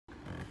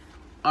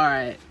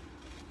Alright,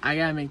 I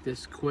gotta make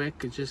this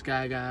quick. I just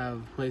got a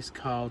place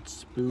called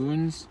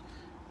Spoons,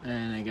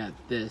 and I got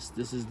this.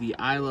 This is the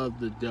I Love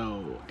the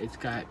Dough. It's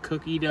got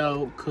cookie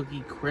dough,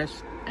 cookie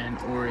crisp, and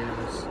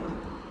Oreos.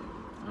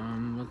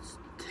 Let's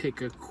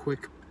take a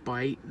quick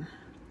bite.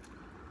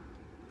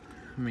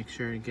 Make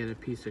sure to get a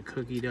piece of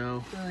cookie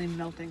dough. It's really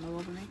melting all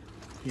over me.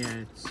 Yeah,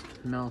 it's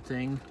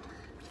melting.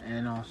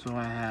 And also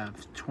I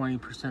have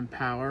 20%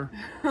 power.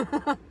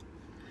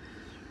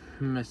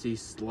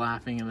 Missy's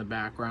laughing in the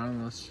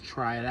background. Let's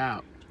try it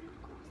out.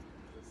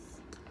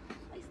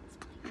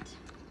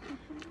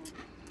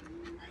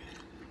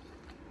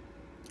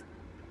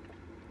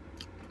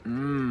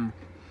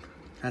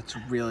 That's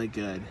really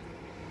good.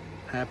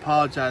 I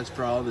apologize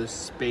for all this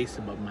space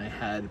above my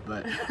head,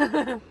 but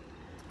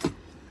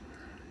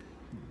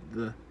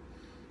the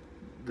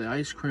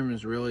ice cream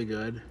is really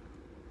good.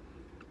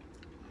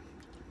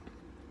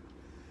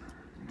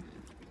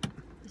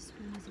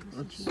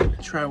 Let's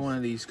try one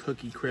of these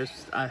Cookie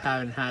Crisps. I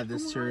haven't had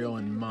this cereal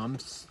in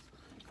months,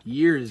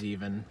 years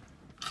even.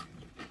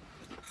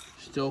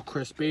 Still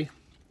crispy.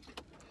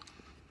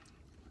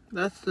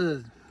 That's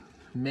the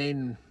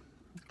main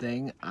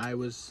thing I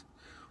was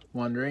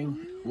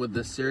wondering. Would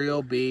the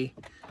cereal be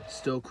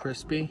still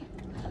crispy?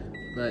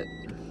 But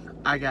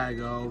I gotta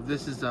go.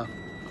 This is a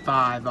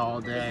 5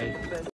 all day.